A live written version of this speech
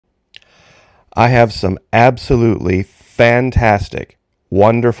I have some absolutely fantastic,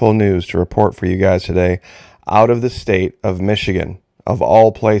 wonderful news to report for you guys today out of the state of Michigan, of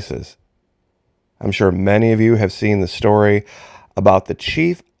all places. I'm sure many of you have seen the story about the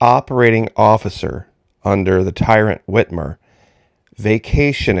chief operating officer under the tyrant Whitmer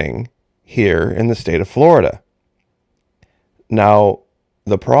vacationing here in the state of Florida. Now,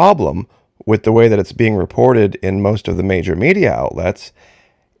 the problem with the way that it's being reported in most of the major media outlets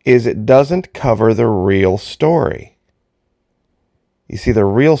is it doesn't cover the real story. You see, the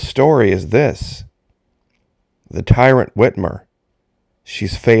real story is this. The tyrant Whitmer,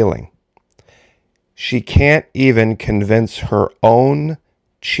 she's failing. She can't even convince her own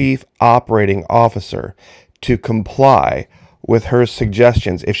chief operating officer to comply with her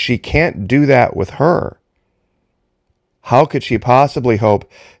suggestions. If she can't do that with her, how could she possibly hope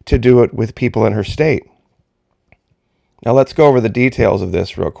to do it with people in her state? Now let's go over the details of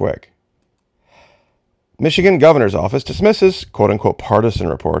this real quick. Michigan Governor's Office dismisses quote-unquote partisan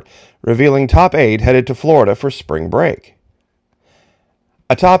report revealing top aide headed to Florida for spring break.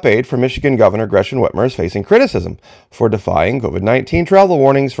 A top aide for Michigan Governor Gretchen Whitmer is facing criticism for defying COVID-19 travel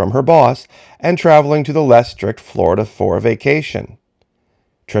warnings from her boss and traveling to the less strict Florida for a vacation.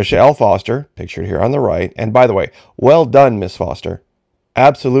 Tricia L. Foster, pictured here on the right, and by the way, well done, Miss Foster.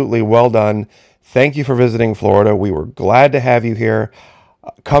 Absolutely well done. Thank you for visiting Florida. We were glad to have you here.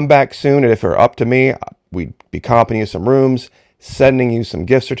 Come back soon, and if you're up to me, we'd be comping you some rooms, sending you some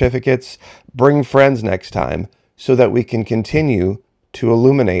gift certificates. Bring friends next time so that we can continue to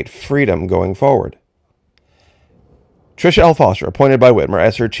illuminate freedom going forward. Tricia L. Foster, appointed by Whitmer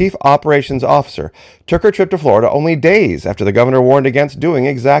as her chief operations officer, took her trip to Florida only days after the governor warned against doing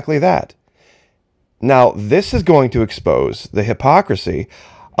exactly that. Now, this is going to expose the hypocrisy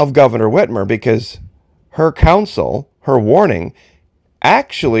of Governor Whitmer because her counsel, her warning,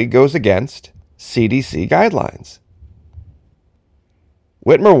 actually goes against CDC guidelines.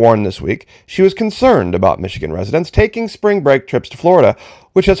 Whitmer warned this week she was concerned about Michigan residents taking spring break trips to Florida,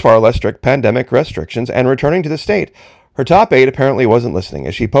 which has far less strict pandemic restrictions, and returning to the state. Her top aide apparently wasn't listening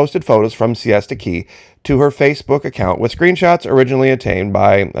as she posted photos from Siesta Key to her Facebook account with screenshots originally obtained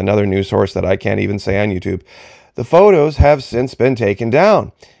by another news source that I can't even say on YouTube. The photos have since been taken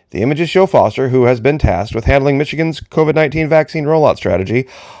down. The images show Foster, who has been tasked with handling Michigan's COVID-19 vaccine rollout strategy,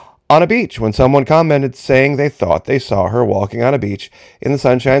 on a beach. When someone commented saying they thought they saw her walking on a beach in the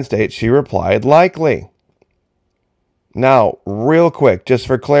Sunshine State, she replied, likely. Now, real quick, just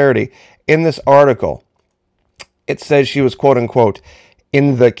for clarity, in this article, it says she was, quote unquote,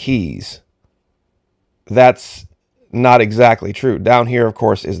 in the Keys. That's not exactly true. Down here, of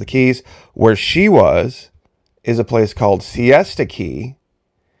course, is the Keys. Where she was is a place called Siesta Key.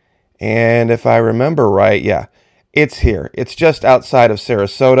 And if I remember right, yeah, it's here. It's just outside of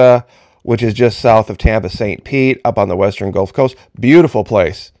Sarasota, which is just south of Tampa, St. Pete, up on the western Gulf Coast. Beautiful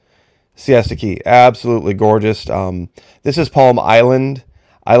place. Siesta Key, absolutely gorgeous. This is Palm Island.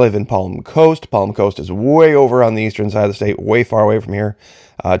 I live in Palm Coast. Palm Coast is way over on the eastern side of the state, way far away from here,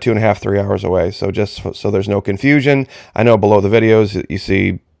 2.5, 3 hours away. So just so there's no confusion, I know below the videos you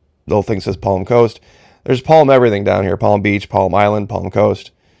see the little thing that says Palm Coast. There's palm everything down here, Palm Beach, Palm Island, Palm Coast.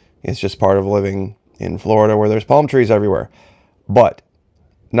 It's just part of living in Florida where there's palm trees everywhere. But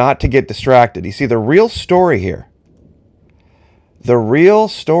not to get distracted. You see, the real story here, the real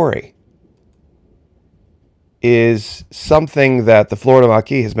story is something that the Florida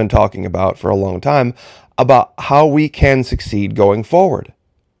Maquis has been talking about for a long time, about how we can succeed going forward.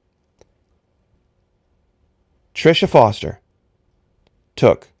 Tricia Foster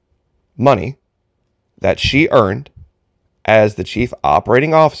took money that she earned as the chief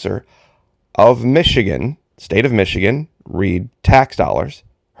operating officer of Michigan, state of Michigan, read tax dollars,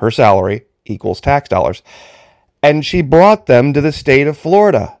 her salary equals tax dollars, and she brought them to the state of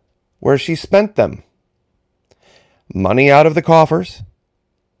Florida, where she spent them. Money out of the coffers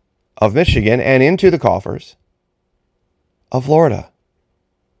of Michigan and into the coffers of Florida.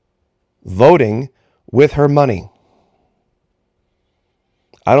 Voting with her money.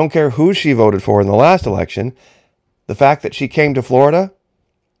 I don't care who she voted for in the last election. The fact that she came to Florida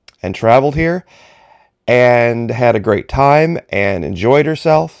and traveled here and had a great time and enjoyed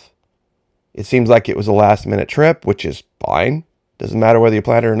herself. It seems like it was a last-minute trip, which is fine. Doesn't matter whether you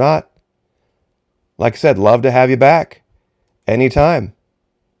planned it or not. Like I said, love to have you back anytime.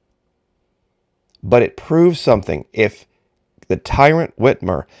 But it proves something. If the tyrant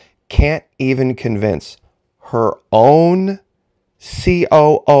Whitmer can't even convince her own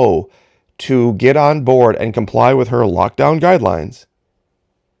COO to get on board and comply with her lockdown guidelines,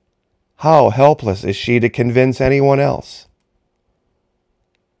 how helpless is she to convince anyone else?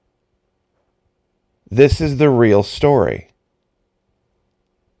 This is the real story.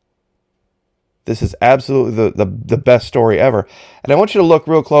 This is absolutely the best story ever. And I want you to look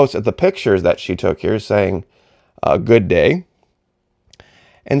real close at the pictures that she took here saying, good day.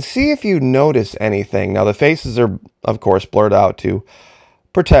 And see if you notice anything. Now, the faces are, of course, blurred out to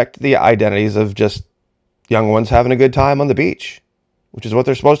protect the identities of just young ones having a good time on the beach, which is what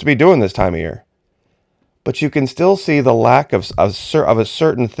they're supposed to be doing this time of year. But you can still see the lack of a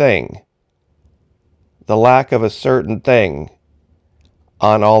certain thing. The lack of a certain thing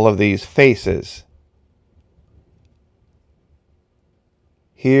on all of these faces.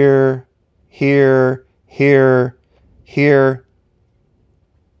 Here, here, here, here.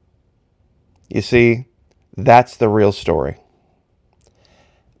 You see, that's the real story.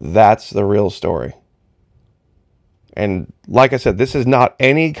 That's the real story. And like I said, this is not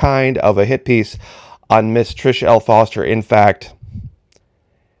any kind of a hit piece on Miss Tricia L. Foster. In fact,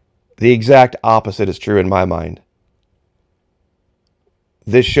 the exact opposite is true in my mind.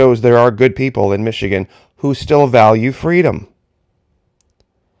 This shows there are good people in Michigan who still value freedom,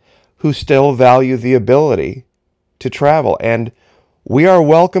 who still value the ability to travel, and we are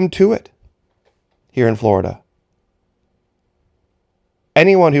welcome to it here in Florida.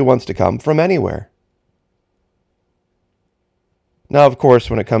 Anyone who wants to come from anywhere. Now, of course,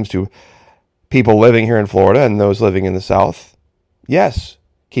 when it comes to people living here in Florida and those living in the South, yes,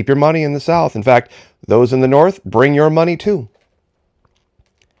 keep your money in the South. In fact, those in the North, bring your money too.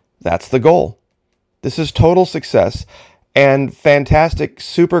 That's the goal. This is total success and fantastic,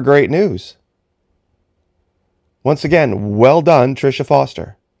 super great news. Once again, well done, Tricia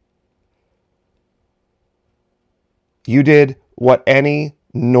Foster. You did what any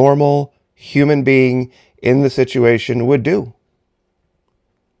normal human being in the situation would do.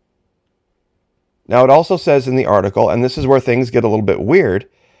 Now, it also says in the article, and this is where things get a little bit weird,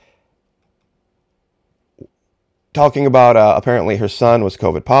 talking about apparently her son was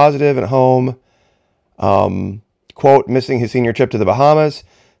COVID positive at home. Quote, missing his senior trip to the Bahamas.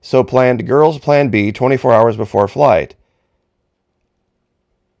 So planned girls plan B 24 hours before flight.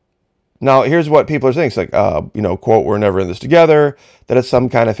 Now, here's what people are saying. It's like, quote, we're never in this together. That it's some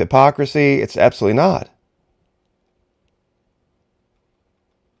kind of hypocrisy. It's absolutely not.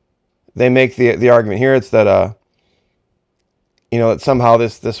 They make the argument here. It's that, that somehow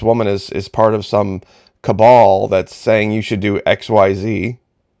this woman is part of some cabal that's saying you should do XYZ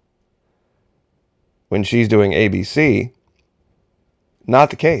when she's doing ABC.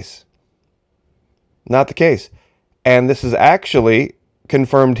 Not the case. Not the case. And this is actually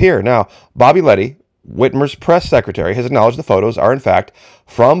confirmed here. Now, Bobby Letty, Whitmer's press secretary, has acknowledged the photos are in fact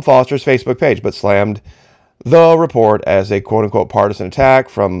from Foster's Facebook page, but slammed the report as a quote-unquote partisan attack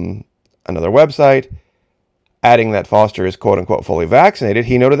from another website. Adding that Foster is quote-unquote fully vaccinated,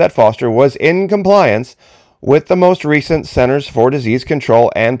 he noted that Foster was in compliance with the most recent Centers for Disease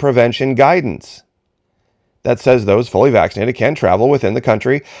Control and Prevention guidance that says those fully vaccinated can travel within the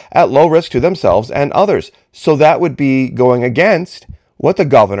country at low risk to themselves and others. So that would be going against what the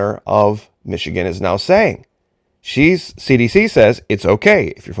governor of Michigan is now saying. CDC says it's okay.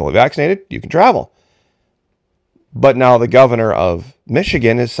 If you're fully vaccinated, you can travel. But now the governor of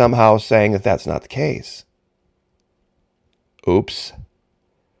Michigan is somehow saying that that's not the case. Oops.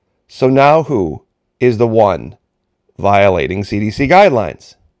 So now who is the one violating CDC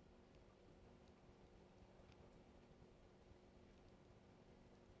guidelines?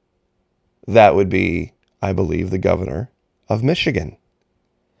 That would be, I believe, the governor of Michigan.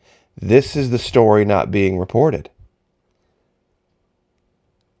 This is the story not being reported.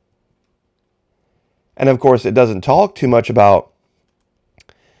 And of course, it doesn't talk too much about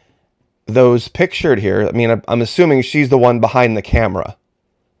those pictured here. I mean, I'm assuming she's the one behind the camera.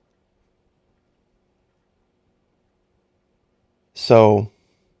 So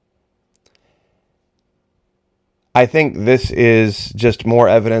I think this is just more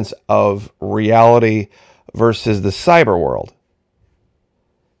evidence of reality versus the cyber world.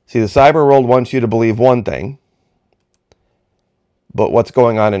 See, the cyber world wants you to believe one thing, but what's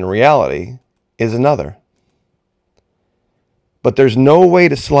going on in reality is another. But there's no way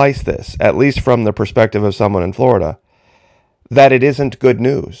to slice this, at least from the perspective of someone in Florida, that it isn't good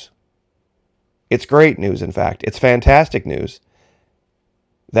news. It's great news, in fact. It's fantastic news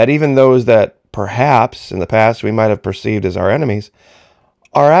that even those that perhaps in the past we might have perceived as our enemies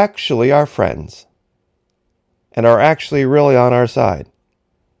are actually our friends and are actually really on our side.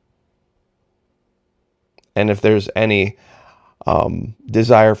 And if there's any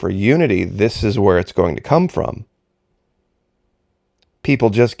desire for unity, this is where it's going to come from.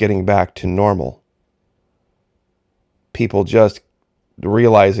 People just getting back to normal. People just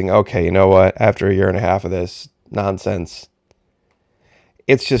realizing, okay, you know what? After a year and a half of this nonsense,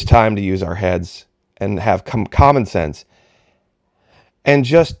 it's just time to use our heads and have common sense and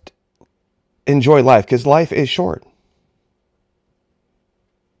just enjoy life, because life is short.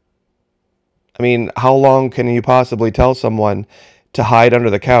 I mean, how long can you possibly tell someone to hide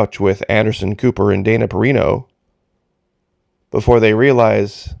under the couch with Anderson Cooper and Dana Perino before they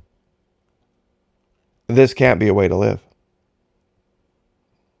realize this can't be a way to live?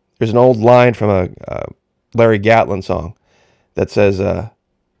 There's an old line from a Larry Gatlin song that says,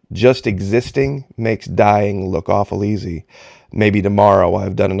 just existing makes dying look awful easy. Maybe tomorrow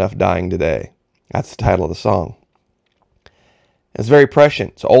I've done enough dying today. That's the title of the song. It's very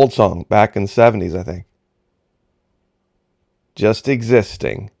prescient. It's an old song back in the 70s, I think. Just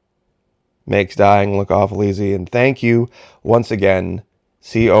existing makes dying look awful easy. And thank you once again,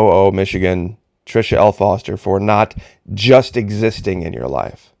 COO Michigan, Tricia L. Foster, for not just existing in your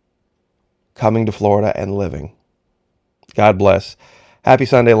life, coming to Florida and living. God bless. Happy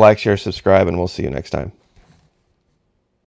Sunday. Like, share, subscribe, and we'll see you next time.